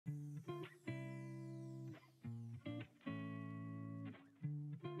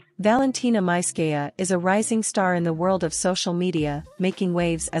Valentina Maiskaya is a rising star in the world of social media, making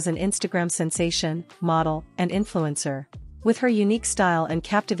waves as an Instagram sensation, model, and influencer. With her unique style and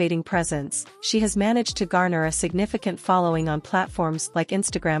captivating presence, she has managed to garner a significant following on platforms like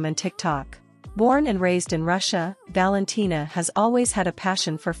Instagram and TikTok. Born and raised in Russia, Valentina has always had a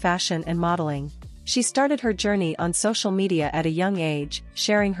passion for fashion and modeling. She started her journey on social media at a young age,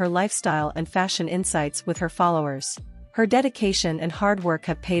 sharing her lifestyle and fashion insights with her followers. Her dedication and hard work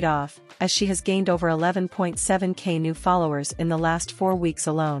have paid off, as she has gained over 11.7k new followers in the last 4 weeks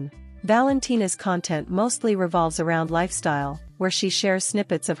alone. Valentina's content mostly revolves around lifestyle, where she shares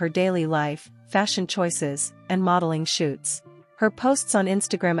snippets of her daily life, fashion choices, and modeling shoots. Her posts on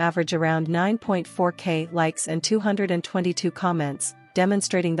Instagram average around 9.4k likes and 222 comments,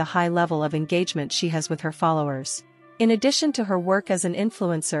 demonstrating the high level of engagement she has with her followers. In addition to her work as an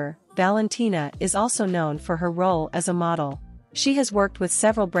influencer, Valentina is also known for her role as a model. She has worked with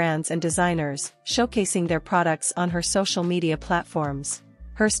several brands and designers, showcasing their products on her social media platforms.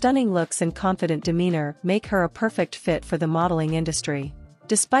 Her stunning looks and confident demeanor make her a perfect fit for the modeling industry.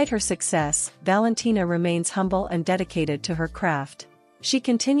 Despite her success, Valentina remains humble and dedicated to her craft. She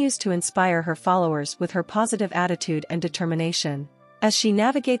continues to inspire her followers with her positive attitude and determination. As she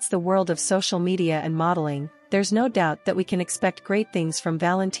navigates the world of social media and modeling, there's no doubt that we can expect great things from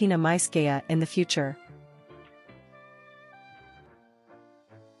Valentina Maiskaya in the future.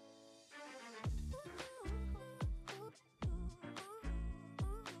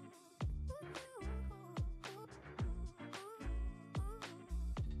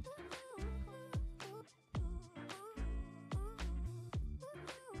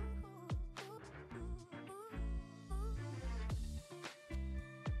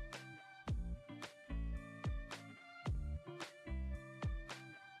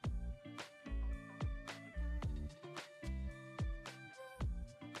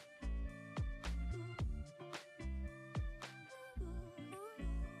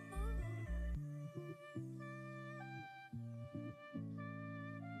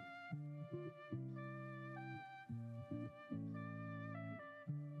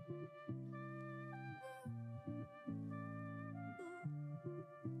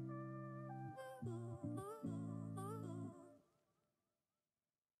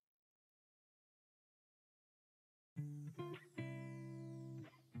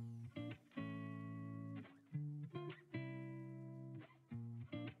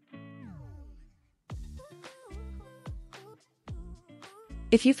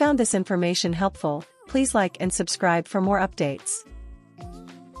 If you found this information helpful, please like and subscribe for more updates.